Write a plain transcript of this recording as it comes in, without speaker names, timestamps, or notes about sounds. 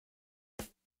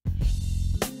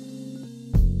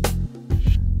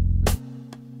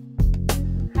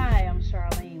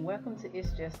welcome to It's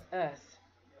Just Us.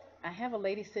 I have a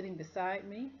lady sitting beside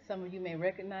me. Some of you may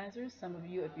recognize her. Some of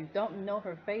you, if you don't know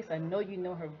her face, I know you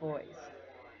know her voice.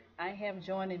 I have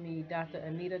joining me Dr.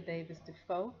 Anita Davis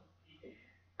Defoe.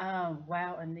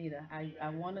 Wow, Anita, I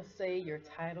want to say your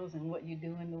titles and what you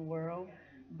do in the world,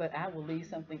 but I will leave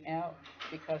something out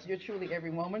because you're truly every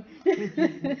woman.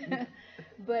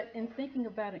 But in thinking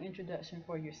about an introduction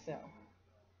for yourself,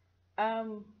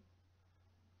 um,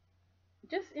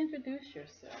 just introduce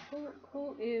yourself.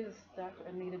 Who is Dr.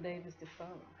 Anita Davis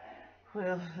Defoe?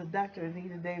 Well, Dr.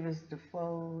 Anita Davis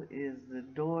Defoe is the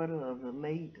daughter of the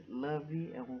late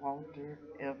Lovey and Walter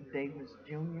F. Davis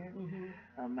Jr., Hmm.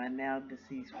 my now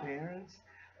deceased parents.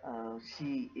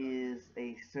 She is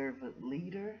a servant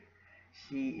leader.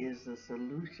 She is a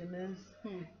solutionist,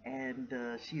 Hmm.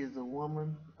 and she is a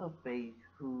woman of faith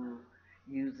who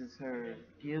uses her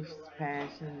gifts,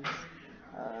 passions,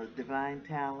 divine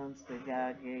talents that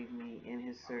God gave me in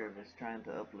His service, trying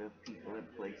to uplift people and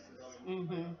places. Hmm.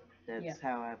 Yeah. That's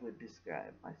how I would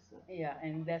describe myself. Yeah,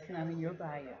 and that's not in your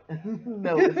bio.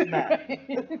 No, it's not.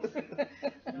 Right.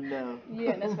 No.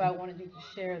 Yeah, and that's why I wanted you to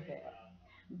share that.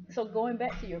 So going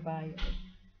back to your bio,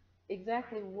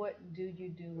 exactly what do you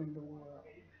do in the world?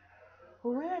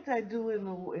 Well, what I do in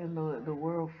the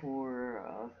world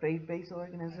for faith-based Okay.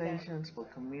 organizations, for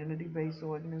community-based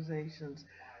organizations,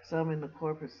 some in the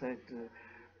corporate sector,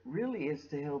 really is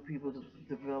to help people to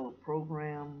develop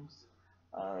programs,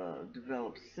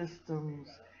 develop systems,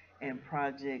 and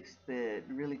projects that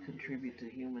really contribute to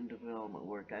human development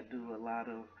work. I do a lot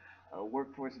of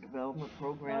workforce development Okay.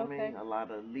 programming, a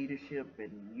lot of leadership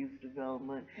and youth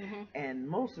development, Mhm. and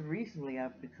most recently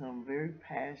I've become very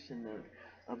passionate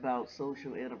about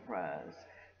social enterprise,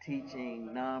 teaching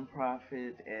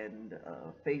nonprofit and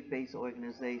faith-based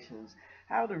organizations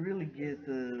how to really get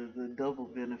the double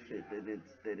benefit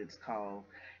that it's called,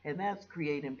 and that's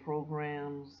creating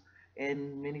programs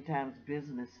and many times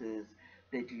businesses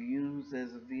that you use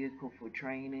as a vehicle for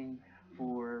training,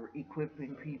 for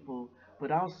equipping people, but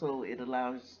also it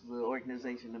allows the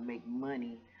organization to make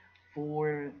money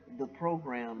for the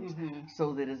programs Mhm.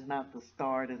 so that it's not the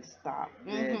start and stop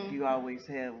that Mhm. you always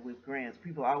have with grants.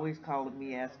 People always calling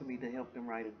me asking me to help them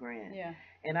write a grant. Yeah.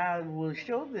 And I will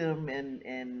show them,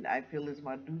 and I feel it's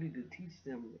my duty to teach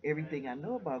them everything I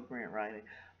know about grant writing.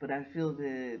 But I feel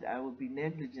that I would be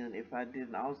negligent if I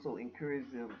didn't also encourage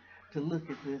them to look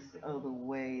at this other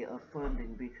way of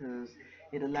funding, because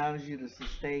it allows you to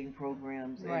sustain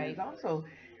programs, and it Right. also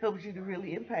helps you to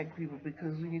really impact people,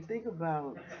 because when you think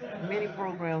about many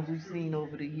programs we've seen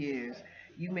over the years,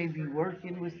 you may be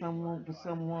working with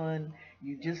someone,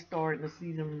 you just starting to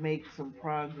see them make some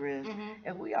progress, Mhm.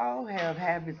 and we all have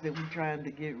habits that we're trying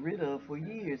to get rid of for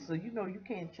years. So you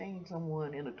can't change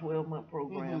someone in a 12-month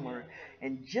program, Mhm. or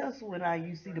and just when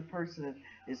you see the person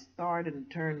is starting to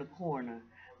turn the corner,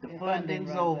 the The funding funding's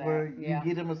runs out. over, you Yeah.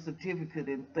 get them a certificate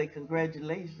and say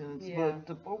congratulations, Yeah.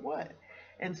 but for what?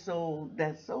 And so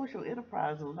that social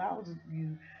enterprise allows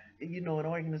an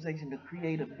organization to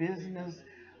create a business,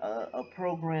 a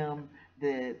program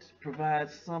that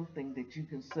provides something that you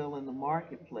can sell in the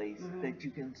marketplace, Mhm. that you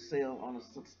can sell on a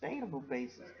sustainable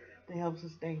basis to help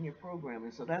sustain your program.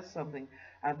 And so that's something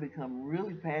I've become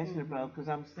really passionate Mhm. about, because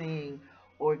I'm seeing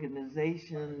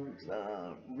organizations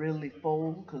really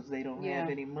fold because they don't have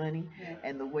Yeah. any money, Yeah.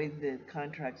 and the way that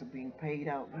contracts are being paid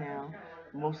out now,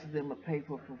 most of them are paid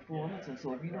for performance. And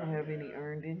so if you don't have any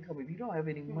earned income, if you don't have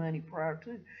any money prior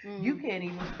to, you Mm. can't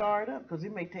even start up, because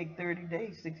it may take 30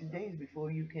 days, 60 days before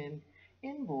you can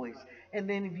invoice. And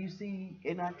then if you see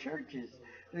in our churches,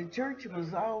 the church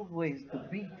was always the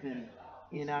beacon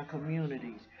in our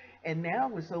communities. And now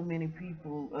with so many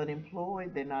people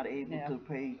unemployed, they're not able Yeah. to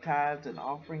pay tithes and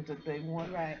offerings that they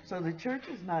want. Right. So the church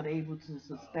is not able to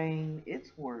sustain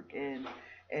its work, and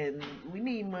we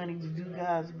need money to do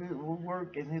God's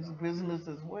work and His business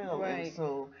as well. And Right.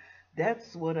 so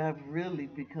that's what I've really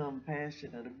become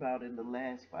passionate about in the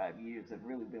last 5 years. I've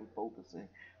really been focusing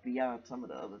beyond some of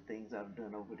the other things I've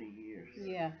done over the years.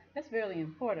 Yeah, that's really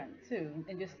important too.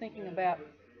 And just thinking about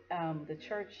the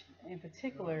church in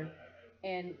particular,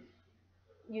 and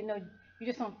you know, you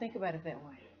just don't think about it that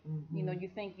way. You know, Mhm. you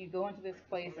think you go into this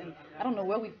place, and I don't know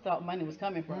where we thought money was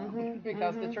coming from Mhm.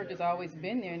 because the Mhm. church has always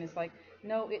been there, and it's like,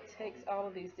 no, it takes all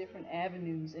of these different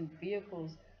avenues and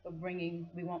vehicles of bringing,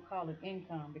 we won't call it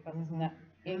income because it's Mhm. not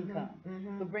Mhm. income,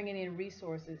 Mhm. but bringing in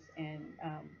resources and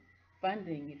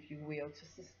funding, if you will, to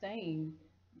sustain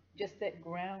just that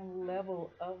ground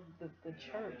level of the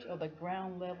church or the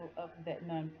ground level of that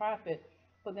nonprofit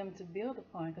for them to build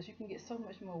upon, because you can get so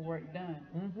much more work done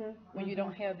Mhm. when you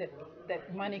don't Mhm. have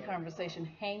that money conversation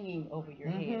hanging over your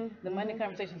head. Mhm. The money Mhm.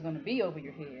 conversation is going to be over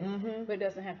your head, Mhm. but it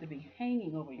doesn't have to be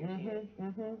hanging over your head.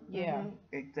 Mhm. Mhm. Yeah. Mhm.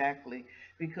 Exactly.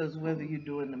 Because whether you're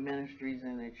doing the ministries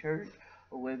in a church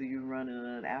or whether you're running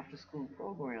an after-school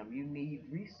program, you need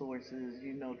resources,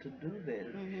 to do that.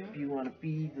 If Mhm. you want to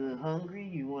feed the hungry,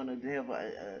 you want to have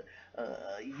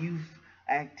a youth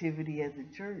activity at the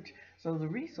church. So the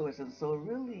resources, so it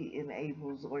really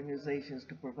enables organizations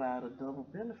to provide a double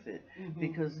benefit. Mhm.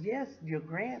 Because yes, your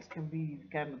grants can be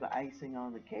kind of the icing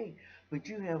on the cake, but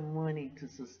you have money to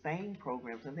sustain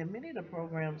programs. And then many of the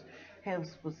programs have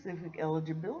specific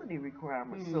eligibility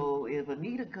requirements. Mhm. So if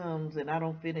Anita comes and I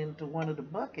don't fit into one of the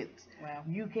buckets, Wow.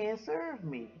 you can't serve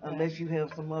me Wow. unless you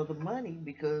have some other money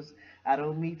because I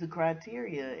don't meet the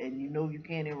criteria, and you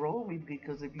can't enroll me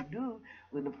because if you do,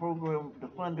 when the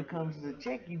funder comes to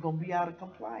check, you're gonna be out of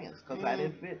compliance because I Mm.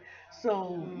 didn't fit.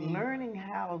 So Mm. learning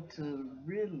how to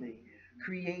really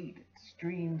create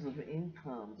streams of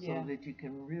income so Yeah. that you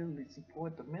can really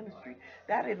support the ministry.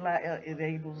 That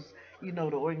enables the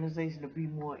organization to be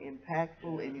more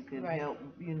impactful, and you can Right.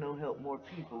 help more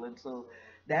people. And so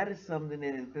that is something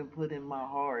that has been put in my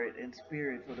heart and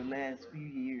spirit for the last few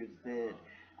years, that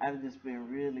I've just been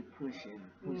really pushing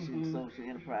Mhm. social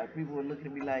enterprise. People were looking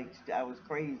at me like I was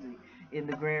crazy in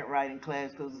the grant writing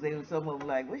class because some of them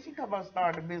like, "When she come about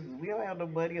starting a business, we don't have no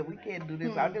money, or we can't do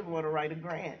this. I Hmm. just want to write a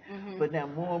grant." Mhm. But now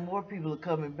more and more people are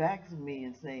coming back to me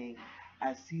and saying,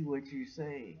 "I see what you're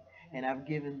saying," and I've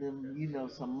given them,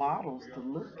 some models to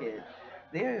look at.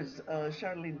 There's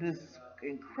Charlene, this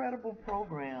incredible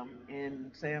program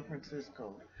in San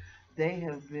Francisco. They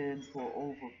have been for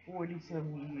over 40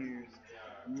 some years.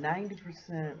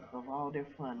 90% of all their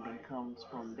funding comes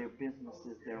from their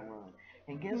businesses they run.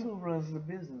 And guess Hmm. who runs the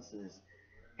businesses?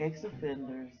 Ex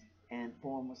offenders and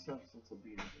former substance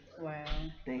abusers. Wow.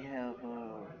 They have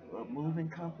a moving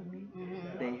company.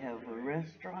 Mhm. They have a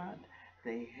restaurant.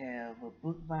 They have a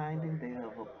bookbinding. They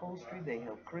have upholstery. They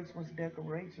have Christmas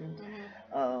decorations.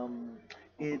 Mhm. Um,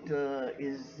 it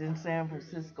is in San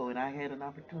Francisco, and I had an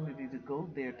opportunity to go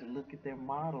there to look at their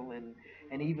model and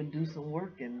even do some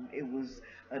work. And it was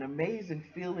an amazing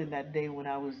feeling that day when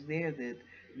I was there, that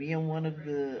me and one of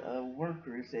the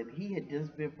workers, and he had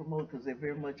just been promoted because they're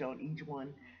very much on each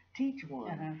one, teach Uh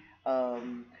one. huh.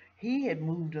 Um, he had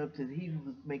moved up to he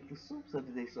would make the soups of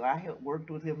the day, so I had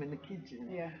worked with him in the kitchen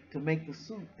Yeah. to make the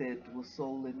soup that was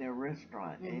sold in their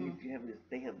restaurant. And if Mhm. you have this,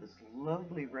 they have this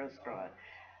lovely restaurant.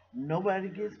 Nobody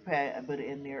gets paid, but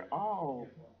and they're all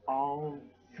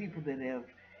people that have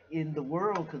in the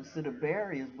world consider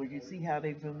barriers, but you see how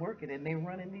they've been working and they're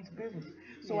running these businesses.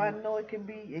 So I Yeah. know it can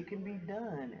be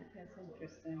done. That's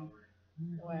interesting.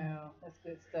 Hmm. Wow, that's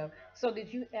good stuff. So,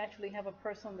 did you actually have a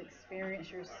personal experience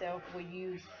yourself where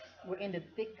you were in the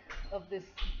thick of this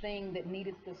thing that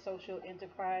needed the social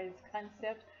enterprise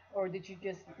concept, or did you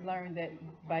just learn that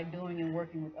by doing and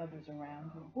working with others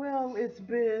around Well, it's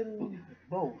been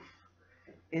both.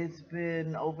 It's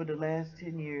been over the last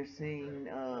 10 years seeing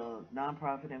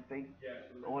nonprofit and faith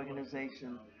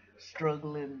organizations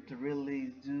struggling to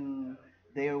really do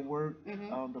their work you?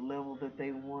 Mhm. on the level that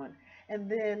they want. And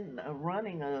then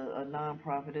running a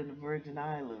nonprofit in the Virgin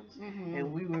Islands. Mhm.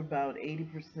 And we were about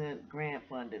 80% grant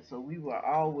funded. So we were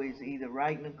always either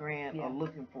writing a grant or Yeah.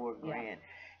 looking for a Yeah. grant.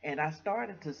 And I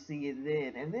started to see it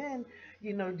then. And then,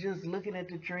 just looking at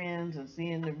the trends and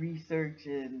seeing the research,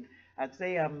 and I'd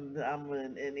say I'm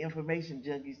an information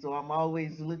junkie, so I'm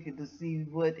always looking to see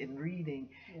what and reading.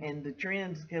 Yeah. And the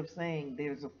trends kept saying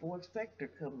there's a fourth sector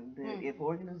coming. That Mm. if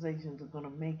organizations are going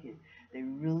to make it, they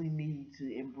really need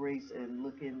to embrace and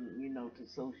look in, to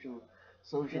social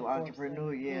That fourth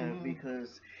entrepreneur. sector. Yeah, Mhm.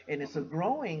 because and it's a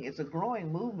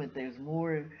growing movement. There's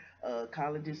more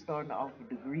colleges starting to offer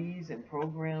degrees and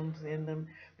programs in them.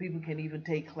 People can even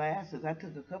take classes. I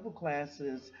took a couple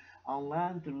classes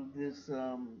online through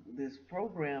this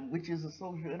program, which is a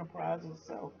social enterprise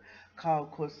itself,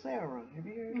 called Coursera. Have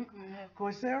you heard of Mm-mm.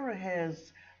 Coursera?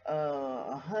 Has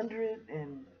 100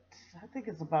 and I think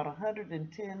it's about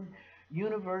 110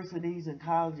 universities and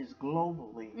colleges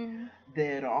globally Mhm.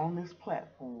 that are on this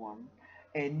platform,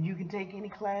 and you can take any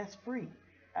class free.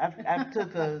 I've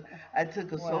took a I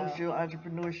took a Wow. social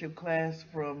entrepreneurship class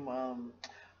from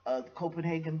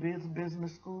Copenhagen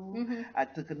Business School. Mhm. I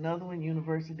took another one,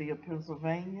 University of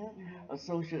Pennsylvania, Mhm. a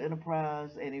social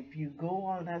enterprise. And if you go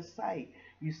on that site,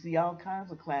 you see all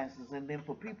kinds of classes. And then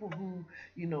for people who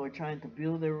are trying to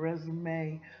build their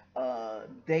resume,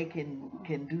 they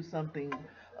can do something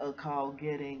called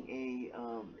getting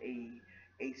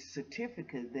a a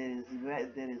certificate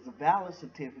that is a valid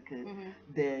certificate Mhm.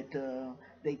 that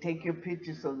they take your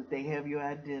picture so that they have your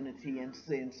identity and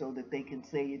so that they can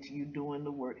say it's you doing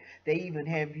the work. They even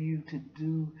have you to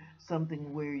do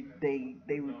something where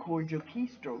they record your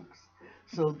keystrokes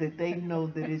so that they know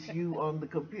that it's you on the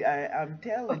computer. I'm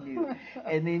telling you.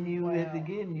 And then Wow.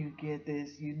 again, you get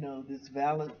this, this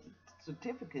valid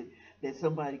certificate that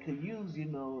somebody could use,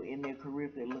 in their career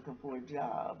if they're looking for a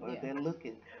job or Yeah. they're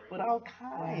looking, but all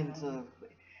Wow. kinds of,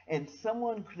 and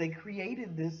they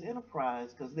created this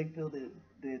enterprise because they feel that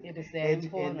It is that and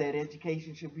important. that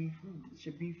education should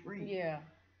be free. Yeah.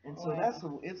 And so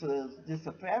Wow. it's just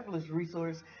a fabulous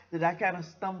resource that I kind of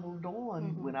stumbled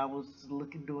on Mhm. when I was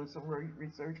doing some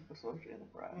research for social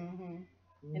enterprise. Mhm.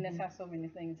 And that's Mhm. how so many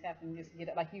things happen. Just get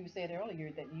it, like you said earlier,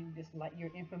 that you just like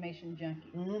you're information junkie.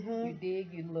 You Mhm.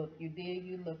 dig, you look, you dig,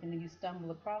 you look, and then you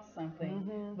stumble across something.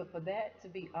 Mhm. But for that to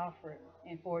be offered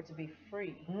and for it to be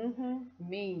free Mhm.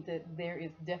 means that there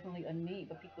is definitely a need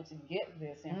for people to get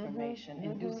this Mhm. information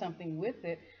and do Mhm. something with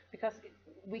it because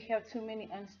we have too many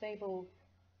unstable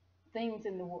things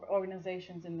in the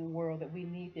organizations in the world that we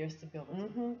need their stability.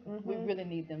 Mhm. We Mhm. really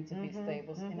need them to be Mhm.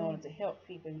 stable in order Mhm. to help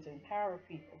people and to empower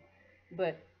people.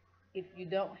 But if you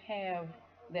don't have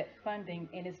that funding,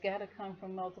 and it's got to come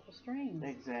from multiple streams,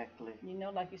 Exactly.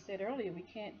 like you said earlier, we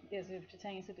can't, as it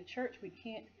pertains to the church, we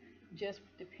can't just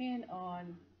depend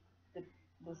on the,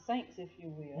 the saints, if you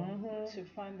will, Mhm. to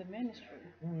fund the ministry.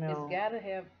 It's No. got to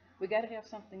have, we got to have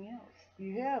something else.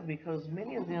 Yeah, because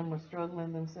many of them are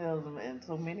struggling themselves, and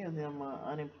so many of them are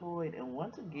unemployed and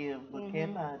want to give but Mhm.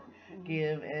 cannot Mhm.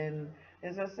 give. And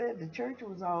as I said, the church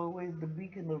was always the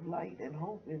beacon of light and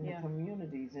hope in the Yeah.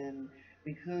 communities. And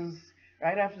because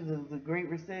right after the Great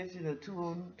Recession of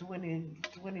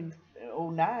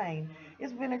 2009,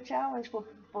 it's been a challenge for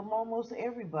almost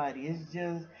everybody. It's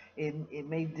just, it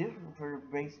may differ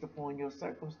based upon your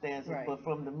circumstances, Right. but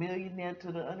from the millionaire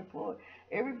to the unemployed,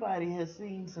 everybody has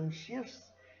seen some shifts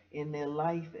in their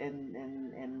life and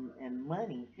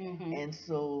money. Mhm. And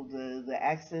so the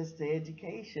access to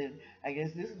education, I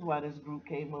guess this is why this group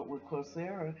came up with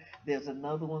Coursera. There's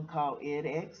another one called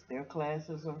edX. Their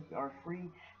classes are free.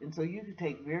 And so you can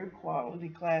take very quality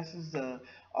classes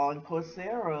on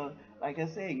Coursera. Like I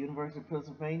said, University of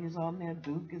Pennsylvania is on there,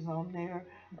 Duke is on there,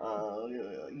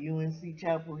 UNC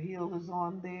Chapel Hill is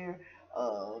on there.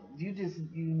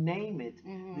 You name it.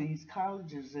 Mhm. These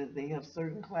colleges, they have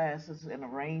certain classes and a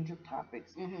range of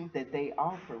topics Mhm. that they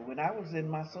offer. When I was in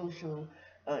my social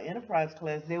enterprise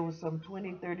class, there was some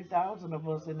 20, 30,000 of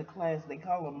us in the class. They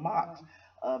call them MOOCs,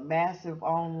 Wow. massive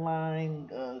online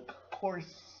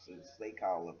courses, they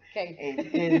call them. Okay.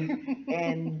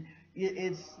 And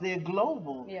they're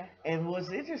global. Yeah. And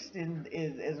what's interesting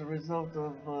is, as a result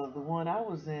of the one I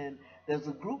was in, there's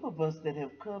a group of us that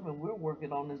have come and we're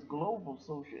working on this global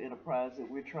social enterprise that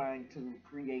we're trying to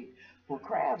create for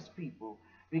craftspeople.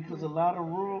 Because a Mhm. lot of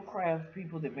rural craft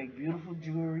people that make beautiful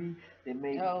jewelry, they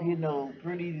make, Oh.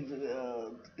 pretty,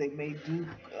 they may do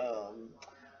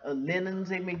linens,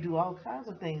 they may do all kinds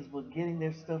of things, but getting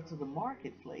their stuff to the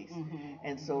marketplace. Mhm.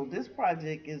 And so Mhm. this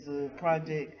project is a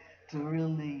project to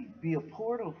really be a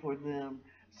portal for them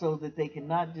so that they can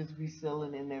not just be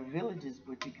selling in their villages,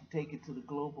 but you can take it to the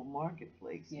global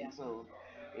marketplace. Yeah. And so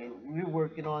we're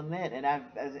working on that.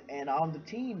 And on the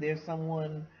team, there's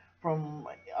someone from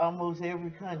almost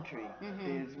every country. Mhm.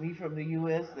 There's me from the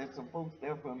U.S. There's some folks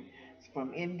there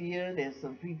from India. There's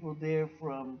some people there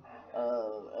from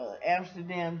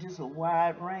Amsterdam. Just a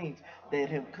wide range that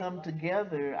have come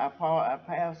together. Our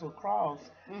paths will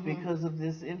cross Mhm. because of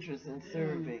this interest in Mm.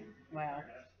 serving. Wow.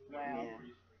 Wow. Yeah.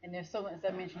 And there's so much, as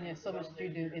I mentioned, there's so much that you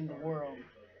do in the world.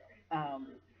 Um,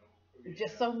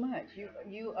 just so much.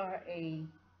 You are a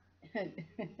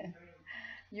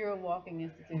you're a walking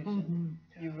institution.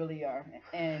 You really are.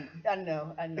 And I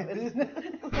know. It's,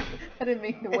 I didn't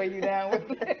mean to weigh you down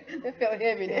with it. It felt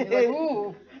heavy, and then you're like,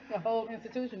 ooh, the whole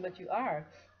institution. But you are.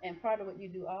 And part of what you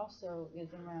do also is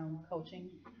around coaching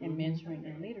and Mhm. mentoring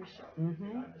and leadership.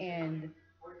 Mhm. And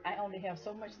I only have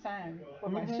so much time for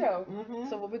my Mhm. show. Mhm.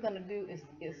 So what we're gonna do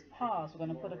is pause. We're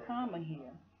gonna put a comma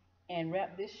here and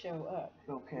wrap this show up.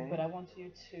 Okay. But I want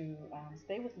you to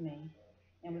stay with me,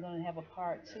 and we're gonna have a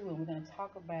part two, and we're gonna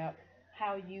talk about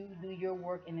how you do your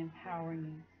work in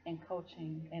empowering and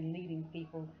coaching and leading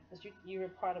people. Because you're a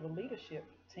part of a leadership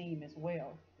team as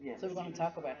well. Yes. So we're gonna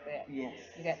talk about that. Yes.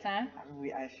 You got time?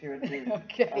 I sure do.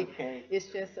 Okay. Okay.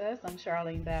 It's just us. I'm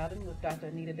Charlene Bowden with Dr.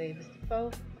 Anita Davis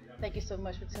Defoe. Thank you so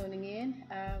much for tuning in.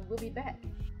 We'll be back.